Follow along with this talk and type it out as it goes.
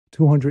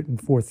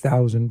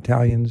204,000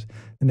 Italians.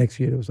 The next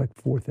year, there was like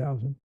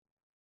 4,000.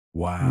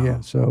 Wow.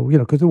 Yeah, so,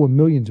 because there were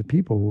millions of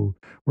people who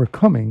were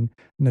coming,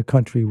 and the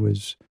country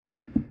was,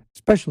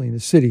 especially in the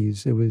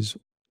cities, it was,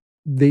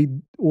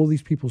 all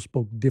these people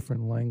spoke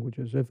different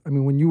languages. I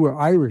mean, when you were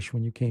Irish,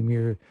 when you came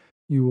here,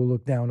 you were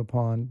looked down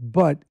upon,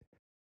 but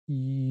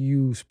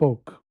you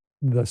spoke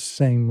the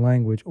same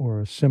language or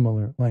a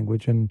similar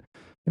language. And,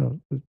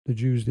 the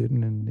Jews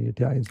didn't, and the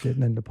Italians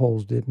didn't, and the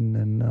Poles didn't.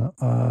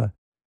 And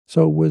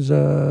so it was,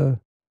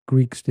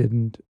 Greeks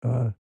didn't.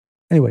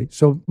 Anyway,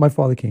 so my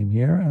father came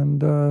here,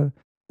 and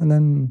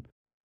then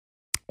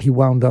he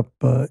wound up,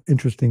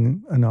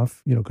 interesting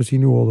enough, because he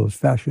knew all those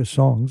fascist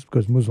songs,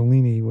 because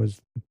Mussolini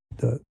was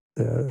the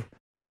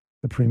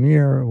the the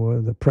premier or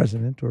the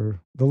president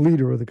or the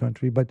leader of the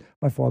country. But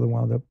my father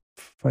wound up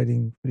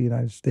fighting for the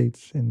United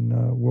States in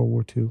World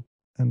War II,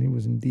 and he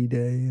was in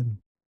D-Day and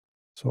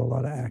saw a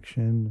lot of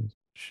action.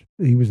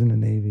 He was in the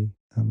Navy,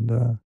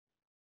 and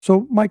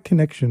so my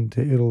connection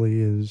to Italy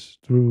is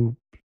through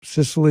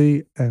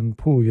Sicily and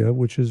Puglia,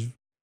 which is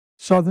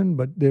southern,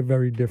 but they're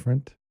very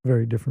different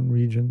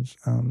regions.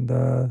 And,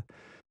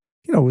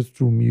 it was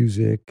through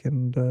music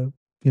and,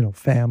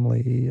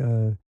 family.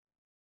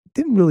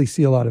 Didn't really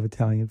see a lot of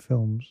Italian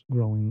films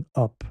growing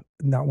up,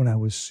 not when I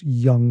was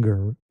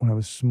younger, when I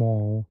was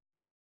small.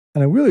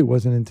 And it really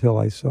wasn't until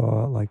I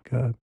saw like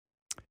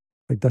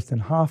Dustin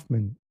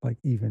Hoffman, like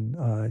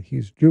even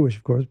he's Jewish,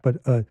 of course, but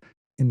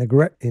in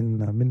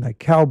Midnight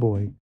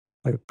Cowboy,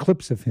 like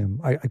clips of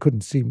him. I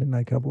couldn't see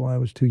Midnight Cowboy. I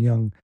was too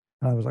young,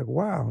 and I was like,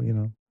 wow,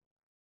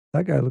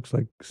 that guy looks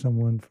like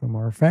someone from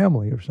our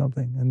family or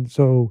something. And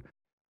so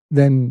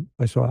then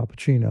I saw Al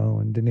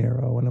Pacino and De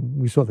Niro, and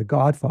we saw The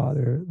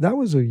Godfather. That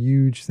was a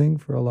huge thing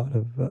for a lot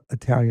of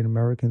Italian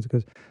Americans,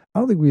 because I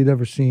don't think we had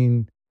ever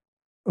seen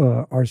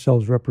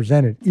ourselves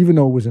represented. Even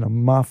though it was in a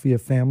mafia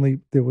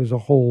family, there was a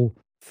whole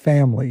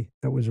family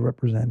that was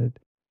represented.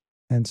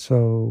 And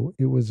so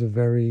it was a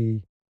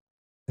very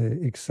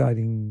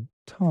exciting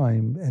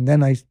time. And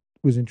then I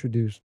was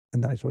introduced,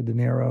 and I saw De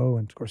Niro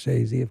and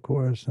Scorsese, of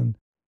course. And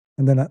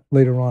then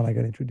later on, I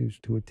got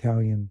introduced to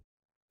Italian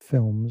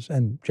films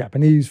and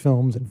Japanese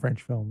films and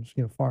French films,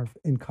 far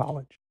in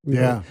college.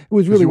 Yeah. It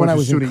was really when I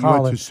was in You went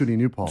college. to SUNY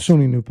New Paltz.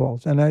 SUNY New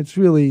Paltz. And it's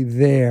really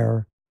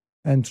there.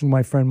 And through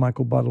my friend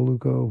Michael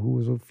Badalucco, who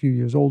was a few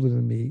years older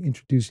than me,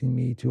 introducing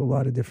me to a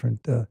lot of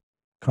different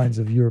kinds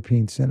of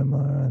European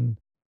cinema, and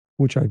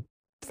which I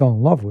fell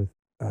in love with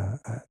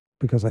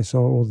because I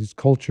saw all these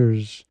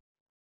cultures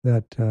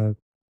that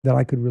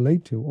I could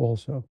relate to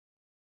also.